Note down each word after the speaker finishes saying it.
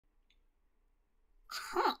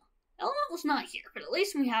Huh. Element was not here, but at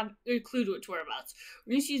least we have a clue to its whereabouts.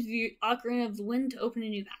 We need to use the Ocarina of the Wind to open a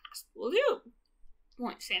new path. Will do.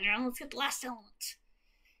 Point, stand around. Let's get the last element.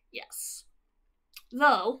 Yes.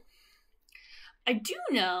 Though, I do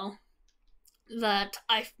know that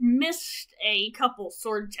I've missed a couple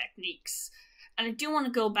sword techniques, and I do want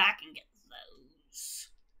to go back and get those.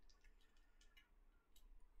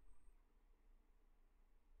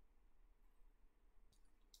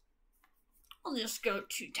 I'll just go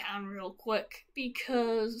to town real quick,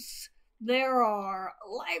 because there are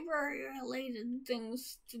library-related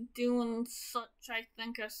things to do and such, I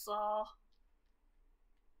think I saw.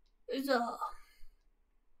 There's a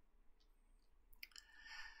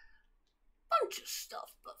bunch of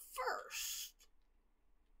stuff, but first,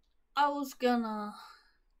 I was gonna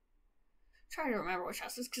try to remember which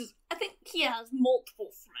house is, because I think he has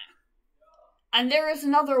multiple for me. And there is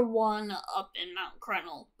another one up in Mount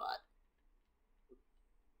Crenel, but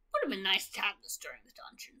would have been nice to have this during the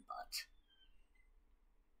dungeon, but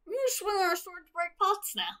we're gonna swing our sword to break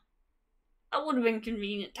pots now. That would have been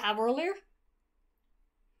convenient to have earlier.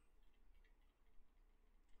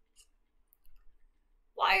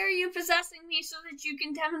 Why are you possessing me so that you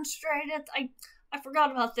can demonstrate it? I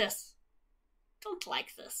forgot about this. Don't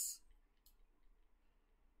like this.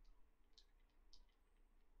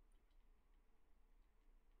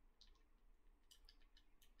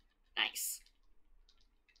 Nice.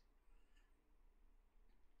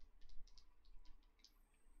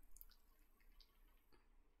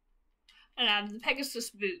 And I have the Pegasus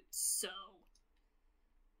boots, so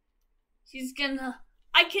he's gonna...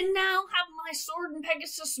 I can now have my sword and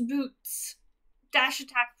Pegasus boots dash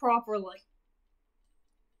attack properly,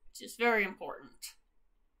 which is very important.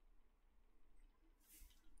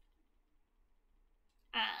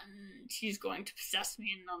 And he's going to possess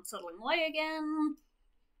me in an unsettling way again.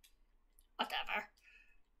 Whatever.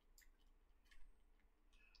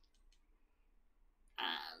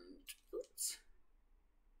 And, oops.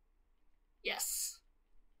 Yes.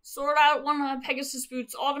 Sort out one of my Pegasus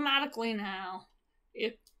boots automatically now.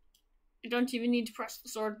 If you don't even need to press the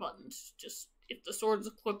sword buttons. Just, if the sword's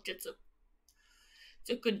equipped, it's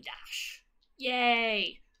a good dash.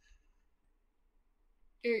 Yay!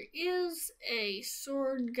 There is a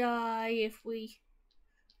sword guy if we...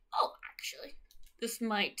 Oh, actually, this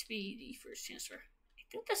might be the first chance for... I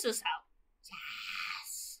think this is how...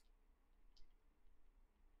 Yes!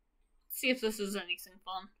 Let's see if this is anything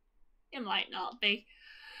fun. It might not be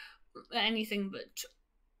anything but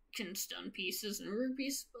stone pieces and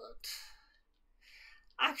rupees, but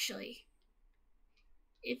actually,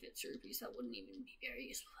 if it's rupees, that wouldn't even be very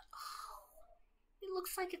useful. Oh, it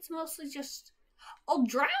looks like it's mostly just... I'll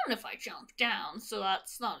drown if I jump down, so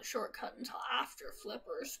that's not a shortcut until after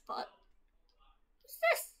flippers, but... What's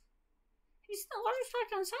this? He's the water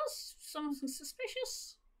strike on his house? Something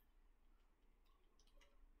suspicious?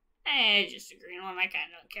 Just a green one, I kinda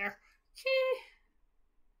don't care. Okay.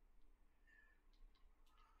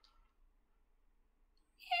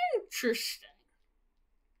 Interesting.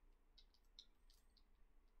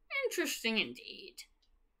 Interesting indeed.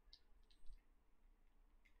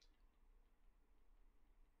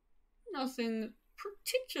 Nothing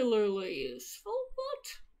particularly useful,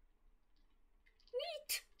 but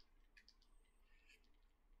neat.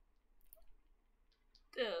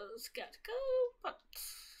 Those gotta go, but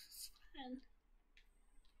it's fine.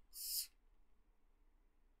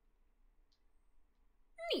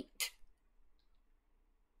 Neat.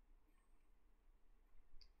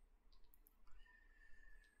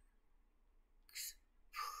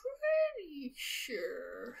 Pretty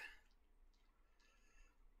sure.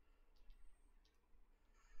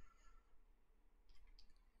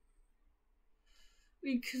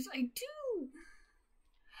 Because I know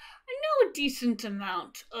a decent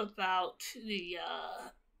amount about the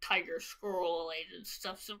tiger scroll related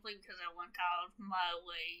stuff simply because I went out of my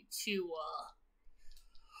way to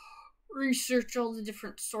research all the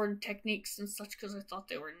different sword techniques and such because I thought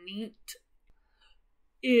they were neat.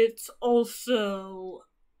 It's also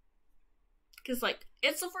because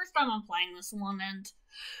it's the first time I'm playing this one, and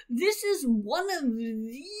this is one of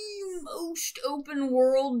the most open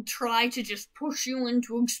world try to just push you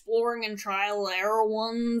into exploring and trial and error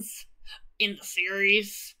ones in the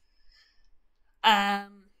series.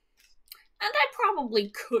 And I probably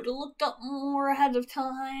could have looked up more ahead of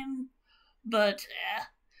time, but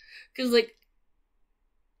because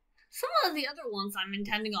some of the other ones I'm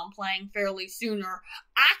intending on playing fairly soon are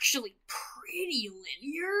actually pretty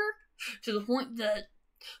linear, to the point that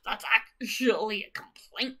that's actually a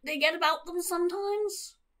complaint they get about them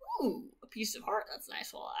sometimes. Ooh, a piece of heart, that's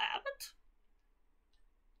nice while I have it.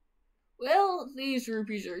 Well, these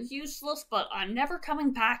rupees are useless, but I'm never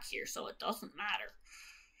coming back here, so it doesn't matter.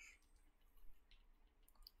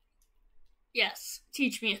 Yes,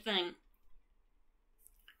 teach me a thing.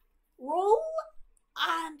 Roll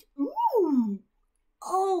and ooh.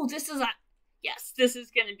 Oh, this is yes, this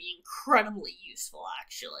is going to be incredibly useful,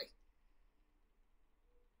 actually.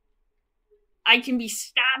 I can be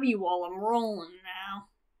stabby while I'm rolling now.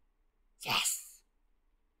 Yes.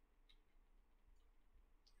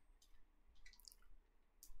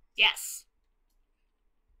 Yes.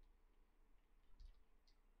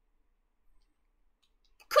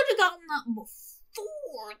 Could have gotten that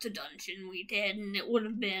before the dungeon we did, and it would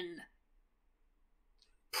have been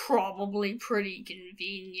probably pretty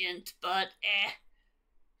convenient, but eh.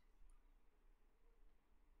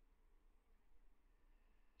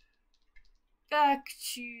 Back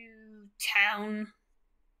to town.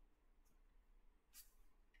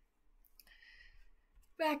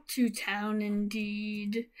 Back to town,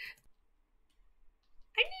 indeed.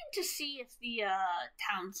 I need to see if the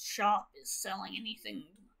town's shop is selling anything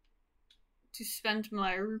to spend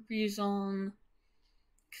my rupees on,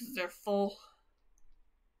 because they're full.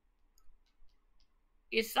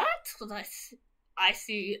 Is that what I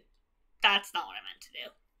see? That's not what I meant to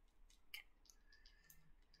do.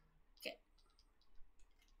 Okay.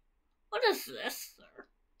 What is this, sir?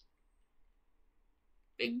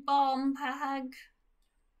 Big bomb bag.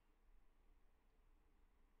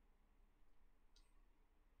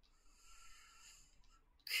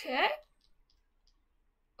 Okay.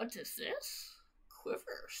 What is this?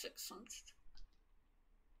 Quiver 600.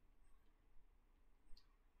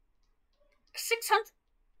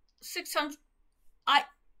 600. I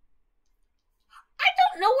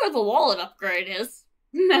don't know where the wallet upgrade is.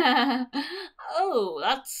 Oh,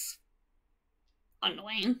 that's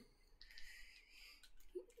annoying.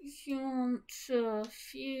 You want a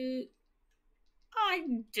few...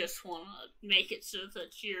 I just want to make it so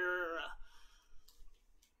that you're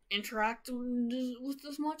interacting with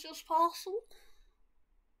as much as possible.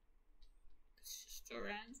 It's just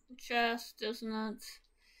around the chest, isn't it?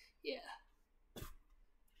 Yeah.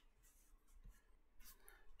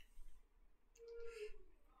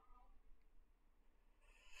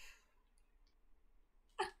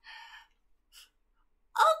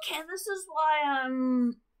 Okay, this is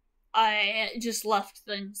why I just left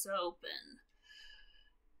things open.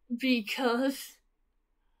 Because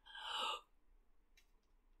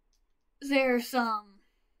there's I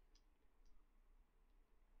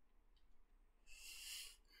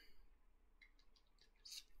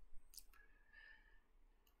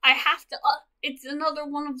have to it's another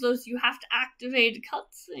one of those you have to activate a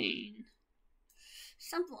cutscene.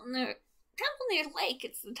 Temple near lake,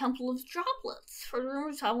 it's the Temple of Droplets. For the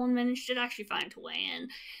rumors how one Minish did actually find a way in.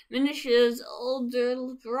 Minish is Elder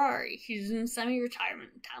Librari. He's in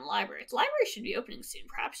semi-retirement in town library. Its library should be opening soon.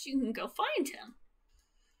 Perhaps you can go find him.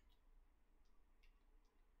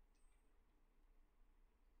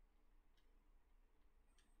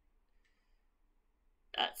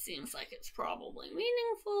 That seems like it's probably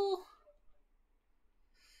meaningful.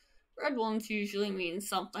 Red ones usually mean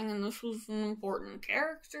something, and this was an important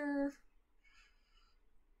character.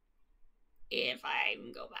 If I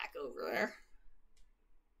even go back over there.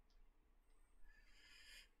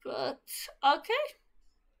 But, okay.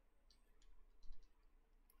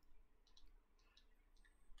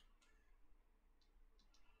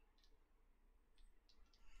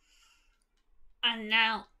 And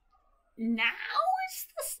now is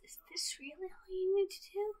this really all you need to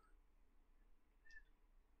do?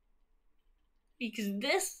 Because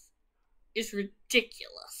this is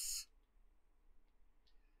ridiculous.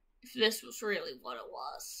 If this was really what it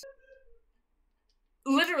was.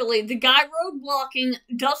 Literally, the guy roadblocking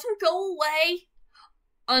doesn't go away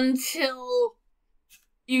until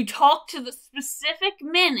you talk to the specific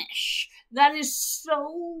Minish. That is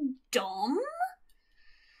so dumb.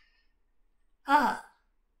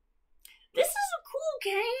 This is a cool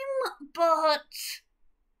game, but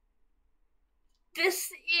this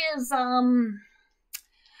is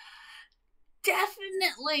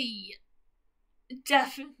definitely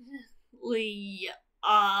wait,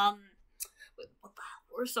 what the hell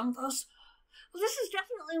were some of those? Well, this is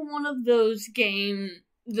definitely one of those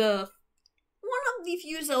one of the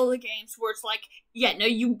few Zelda games where it's like, yeah, no,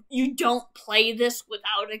 you don't play this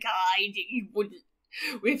without a guide. You wouldn't,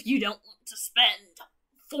 if you don't want to spend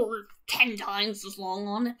 10 times as long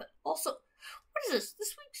on it. But also, what is this?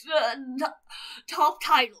 This week's top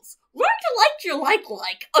titles. Learn to like your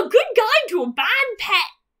like. A good guide to a bad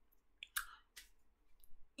pet.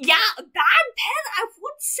 Yeah, a bad pet, I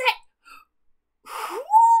would say. Who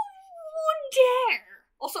would dare?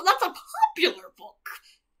 Also, that's a popular book.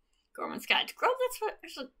 Gorman's Guide to Growth, that's what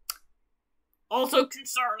there's also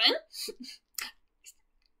concerning.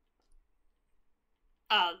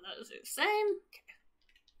 Those are the same. Okay.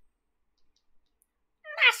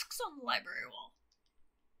 Masks on the library wall.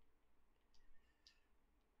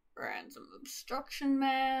 Random Obstruction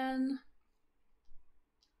Man.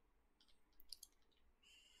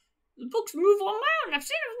 The books move on mountain. I've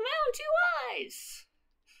seen it with my own 2 eyes.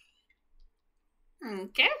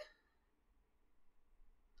 Okay.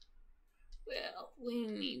 Well, we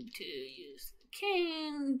need to use the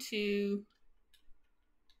cane to...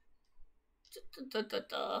 So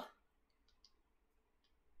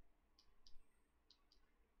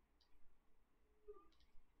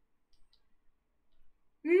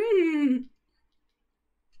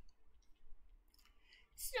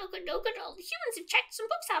good, no good. All the humans have checked some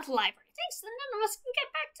books out of the library. Thanks, then none of us can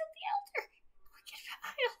get back to the Elder. We get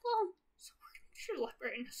I alone. So we're sure the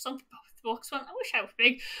librarian knows something about the books. When I wish I was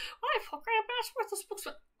big. Why fuck around and ask where those books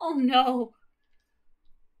went? Oh no.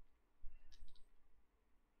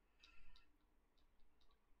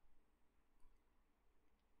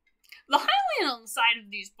 The Hyrulean on the side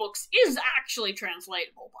of these books is actually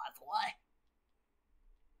translatable, by the way.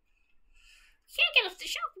 We can't get off the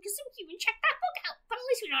shelf because we can check that book out, but at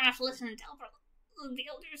least we don't have to listen to the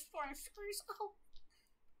Elder's foreign stories. Oh.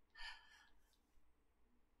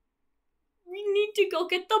 We need to go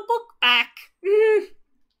get the book back.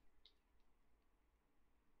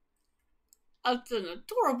 That's an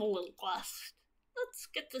adorable little quest. Let's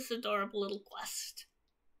get this adorable little quest.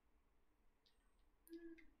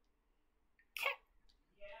 Okay.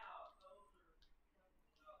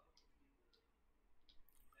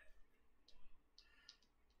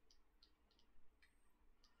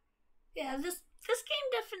 Yeah, this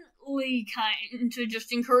game definitely kind of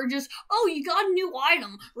just encourages, oh, you got a new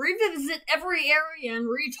item. Revisit every area and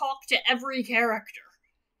re-talk to every character.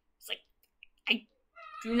 It's like, I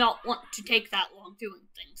do not want to take that long doing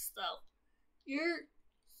things, though. You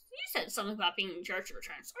said something about being in charge of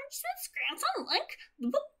returns. Aren't you this grandson, Link?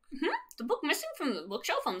 The book missing from the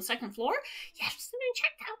bookshelf on the 2nd floor? Yes, they've been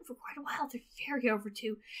checked out for quite a while. They're very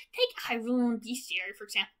overdue. Take Hyrulean Bestiary, for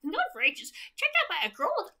example. Been going for ages. Checked out by a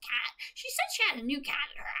girl with a cat. She said she had a new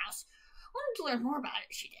cat at her house. Wanted to learn more about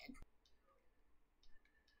it, she did.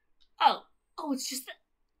 Oh, it's just that.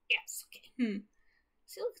 Yes, okay.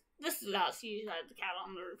 See, look, this is us. You had the cat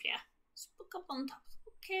on the roof, yeah. Let's book up on top of the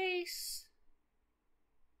bookcase.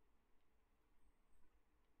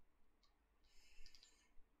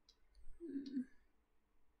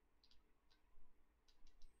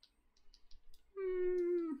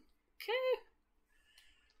 Okay.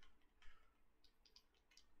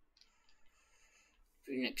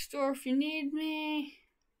 Be next door if you need me.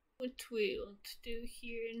 What do we want to do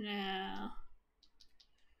here now?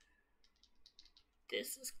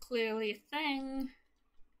 This is clearly a thing.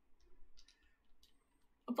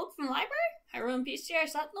 A book from the library? Hyrulean Bestiary,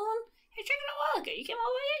 is that the one? Hey, check it out a while ago. You came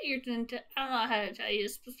all the way here. I don't know how to tell you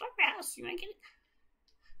this, but it's my house. You might get it.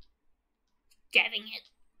 Getting it.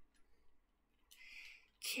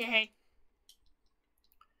 Okay.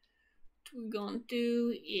 What we're gonna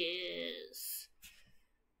do is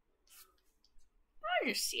I'll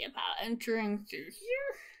just see about entering through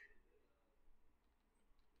here.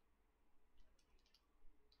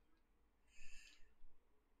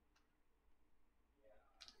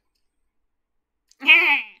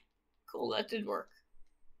 Cool, that did work.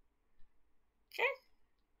 Okay.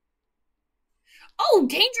 Oh,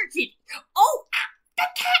 danger kitty! Oh, the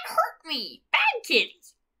cat hurt me! Bad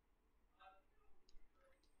kitties!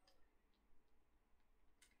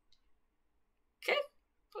 Okay.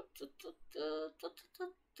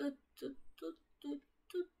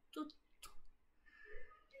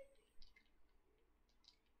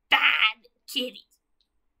 Bad kitty!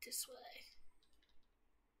 This way.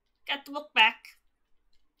 Got the book back.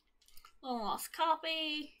 Long lost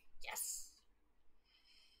copy. Yes.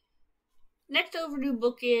 Next overdue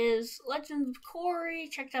book is Legends of Picori,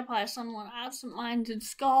 checked out by someone absent-minded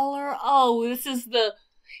scholar. Oh, this is the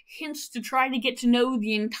hints to try to get to know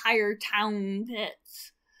the entire town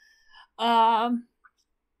bits.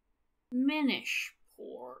 Minish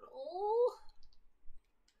portal.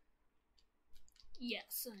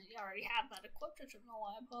 Yes, and you already have that equipped. I don't know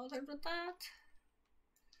why I bothered with that.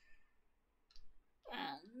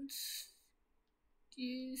 And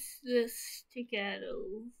use this to get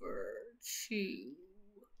over to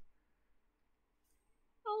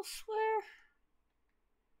elsewhere.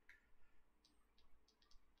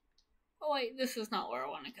 Oh wait, this is not where I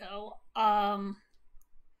want to go. I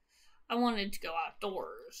wanted to go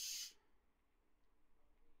outdoors.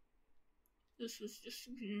 This was just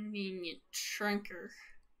a convenient shrinker.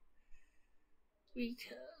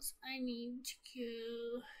 Because I need to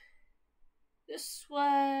go this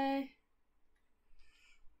way.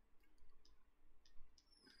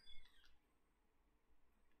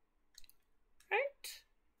 Right?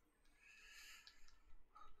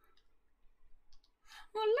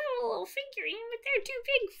 Well, little figurine, but they're too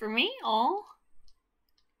big for me. Aw.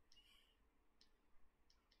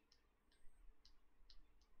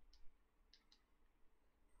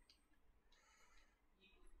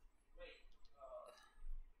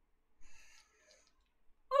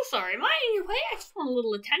 Oh, sorry, am I in your way? I just want a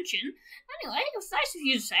little attention. Anyway, it was nice of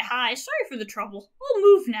you to say hi. Sorry for the trouble. We'll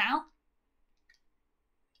move now.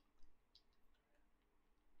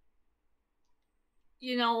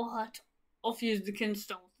 You know what? I'll fuse the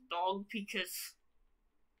kinstone with the dog because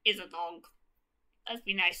it's a dog. Let's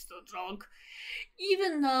be nice to the dog.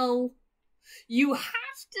 Even though you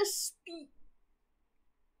have to speak.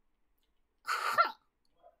 Huh.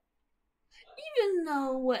 Even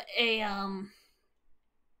though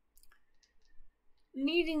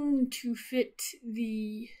needing to fit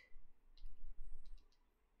the.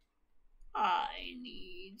 I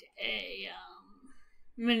need a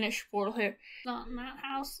Minish portal here. Not in that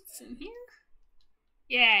house, it's in here?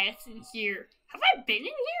 Yeah, it's in here. Have I been in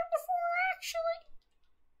here before, actually?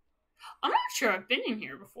 I'm not sure I've been in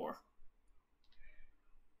here before.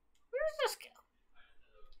 Where does this go?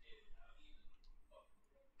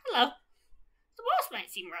 Hello. The boss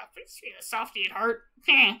might seem rough, but he's really a softy at heart.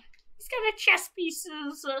 He's got a chess piece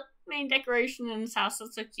as a main decoration in his house.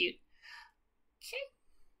 That's so cute. Okay.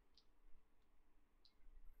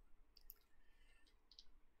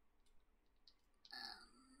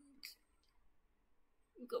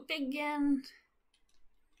 Go big again.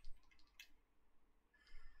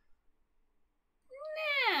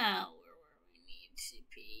 Now, where we need to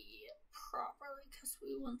be properly, because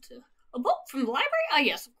we want to. A book from the library? Ah,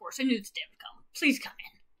 yes, of course. I knew this day would come. Please come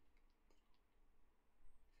in.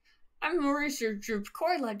 I'm a researcher of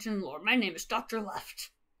Picori legend and lore. My name is Dr.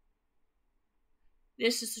 Left.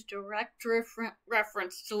 This is a direct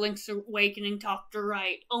reference to Link's Awakening, Dr.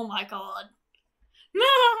 Right. Oh my god. No!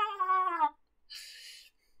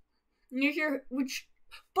 You hear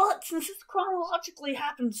but since it chronologically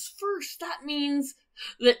happens first, that means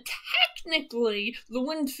that technically the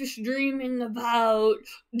Windfish dreaming about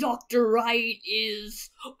Dr. Right is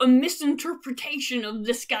a misinterpretation of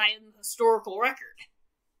this guy in the historical record.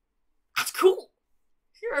 That's cool.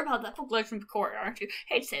 You're about that book legend from Picori, aren't you?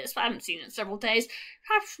 Hate to say this, but I haven't seen it in several days.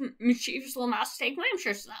 Perhaps mischievous little mouse take me. I'm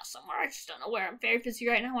sure it's not somewhere. I just don't know where. I'm very busy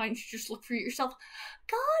right now. Why don't you just look for it yourself?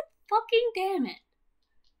 God fucking damn it.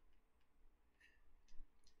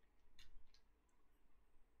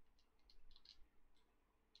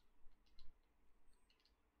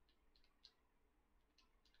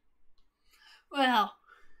 Well,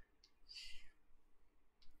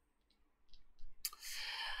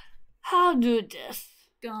 how do this?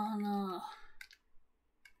 Gonna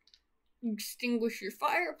extinguish your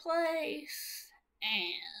fireplace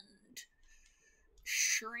and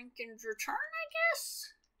shrink and return, I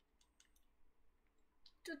guess?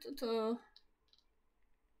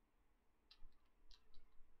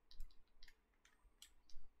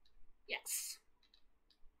 Yes.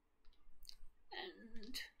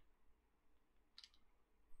 And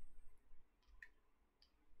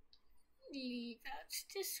leave out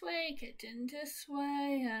this way, get in this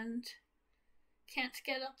way, and can't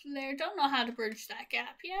get up there. Don't know how to bridge that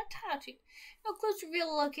gap yet. How to? No clues to reveal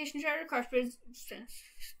the location. Charter cars, but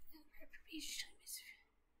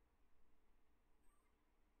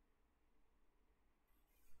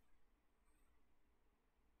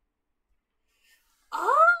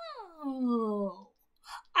oh,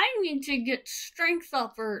 I need to get strength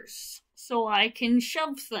uppers so I can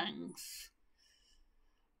shove things.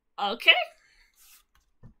 Okay.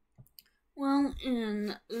 Well,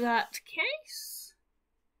 in that case,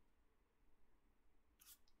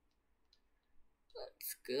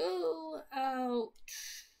 let's go out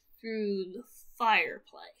through the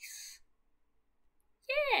fireplace.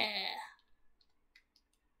 Yeah.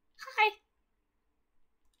 Hi.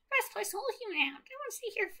 Best place in all human out. I want to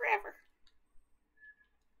stay here forever.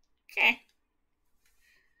 Okay.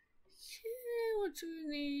 What do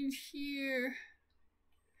we need here?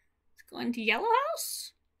 Let's go into Yellow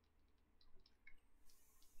House.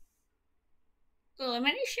 Little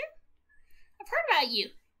Minish here. I've heard about you.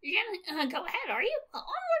 You're gonna go ahead, are you? Well,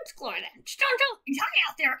 onwards, Glory then. Just don't die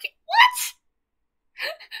out there, okay? What?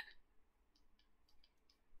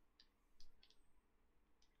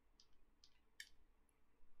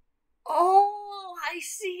 Oh, I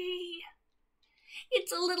see.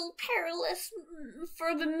 It's a little perilous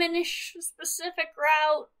for the Minish specific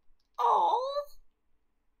route. Oh,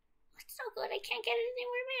 it's so good I can't get it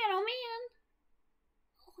anywhere, man. Oh man.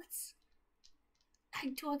 Oh, it's.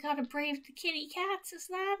 Do I gotta brave the kitty cats? Is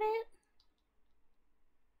that it?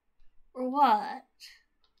 Or what?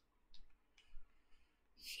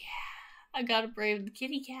 Yeah, I gotta brave the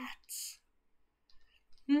kitty cats.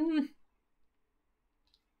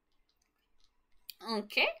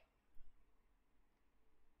 Okay.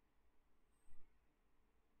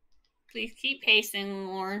 Please keep pacing,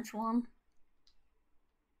 orange one.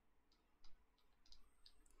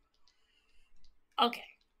 Okay.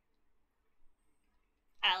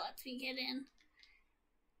 Let me get in.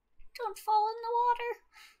 Don't fall in the water.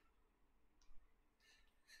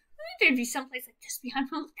 There'd be someplace like this behind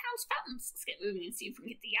one of the town's fountains. Let's get moving and see if we can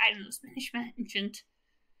get the items Minish mentioned.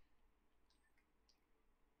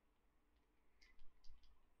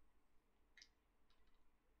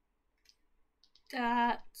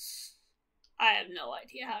 That's... I have no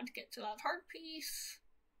idea how to get to that heart piece.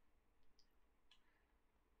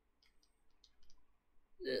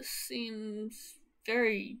 This seems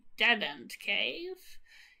very dead-end cave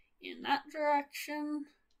in that direction.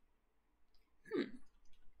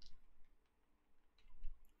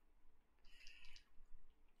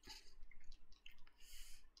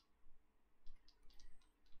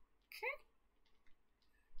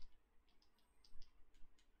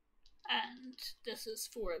 And this is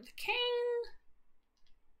for the cane.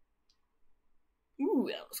 Ooh,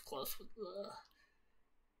 that was close with the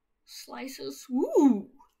slices. Ooh!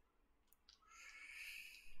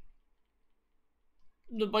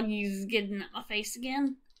 The buggy's getting at my face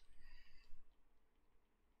again.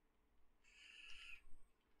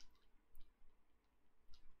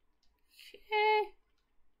 Okay.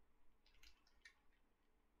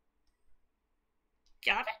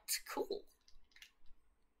 Got it. Cool.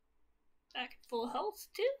 Back at full health,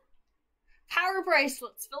 too. Power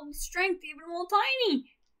Bracelets filled with strength, even while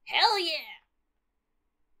tiny. Hell yeah!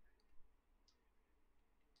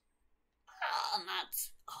 And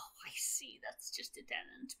that's... Oh, I see. That's just a dead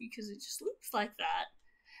end because it just looks like that.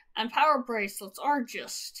 And Power Bracelets are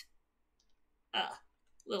just a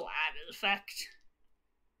little added effect.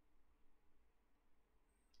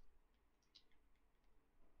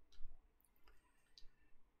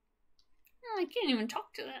 I can't even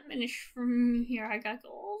talk to that Minish from here. I gotta go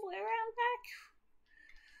all the way around back.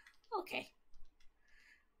 Okay.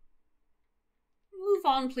 Move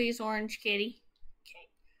on, please, Orange Kitty. Okay.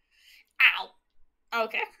 Ow.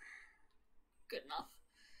 Okay. Good enough.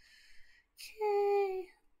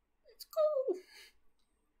 Okay. Let's go.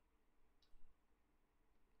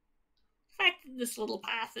 The fact that this little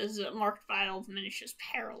path is marked by all the Minish as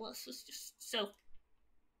perilous is just so...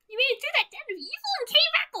 You made it through that den of evil and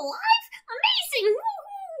came back alive? Amazing!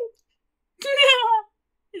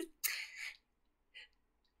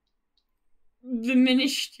 Woohoo! The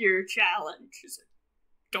Minish tier challenge is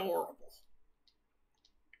adorable.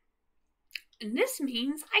 And this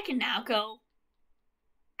means I can now go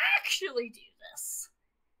actually do this.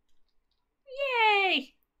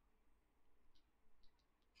 Yay!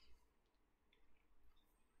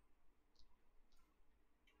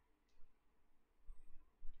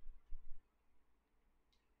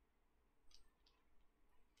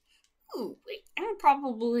 Ooh, wait, I'm gonna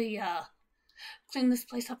probably clean this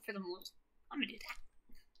place up for them a little. I'm gonna do that.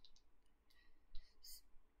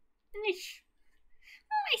 Finish.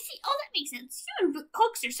 I see. Oh, that makes sense. Human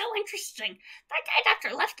hooks are so interesting. That guy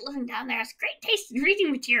Dr. Left living down there has great taste in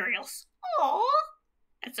reading materials. Aww.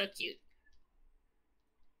 That's so cute.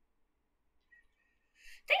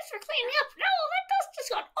 Thanks for cleaning up. No, that dust is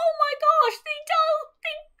gone. Oh my gosh,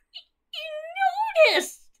 you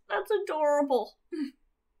noticed. That's adorable.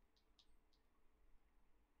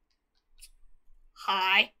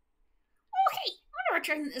 Hi. Oh, hey, I'm going to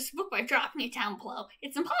return this book by dropping it down below.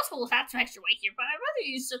 It's impossible to have some extra weight here, but my brother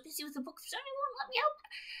is so busy with the book, so he won't let me help.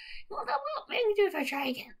 He won't help me out. Maybe do it if I try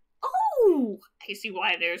again. Oh, I see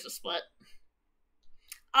why there's a split.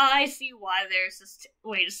 I see why there's this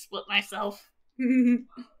way to split myself.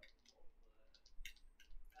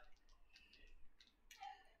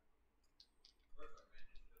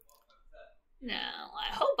 Now,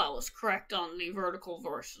 I hope I was correct on the vertical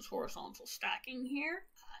versus horizontal stacking here,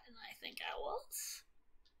 and I think I was.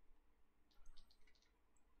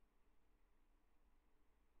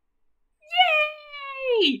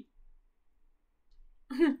 Yay!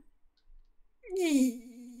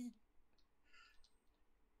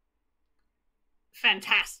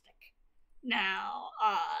 Fantastic. Now,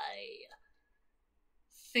 I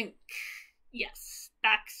think, yes,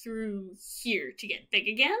 back through here to get big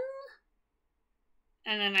again.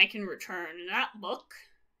 And then I can return that book.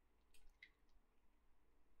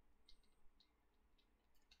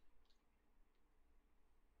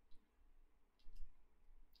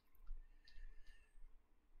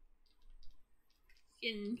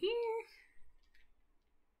 In here.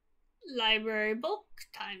 Library book.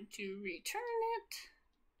 Time to return it.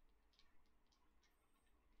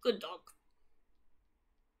 Good dog.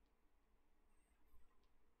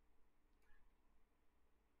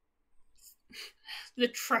 The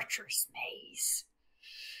treacherous maze.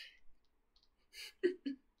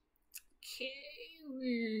 Okay,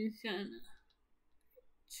 we're gonna...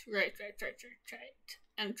 Right.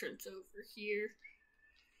 Entrance over here.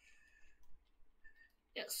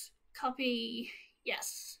 Yes. Copy.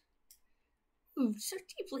 Yes. Moved. So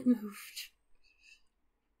deeply moved.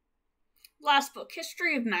 Last book,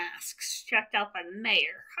 History of Masks, checked out by the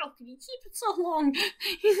mayor. How could he keep it so long?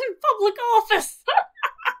 He's in public office.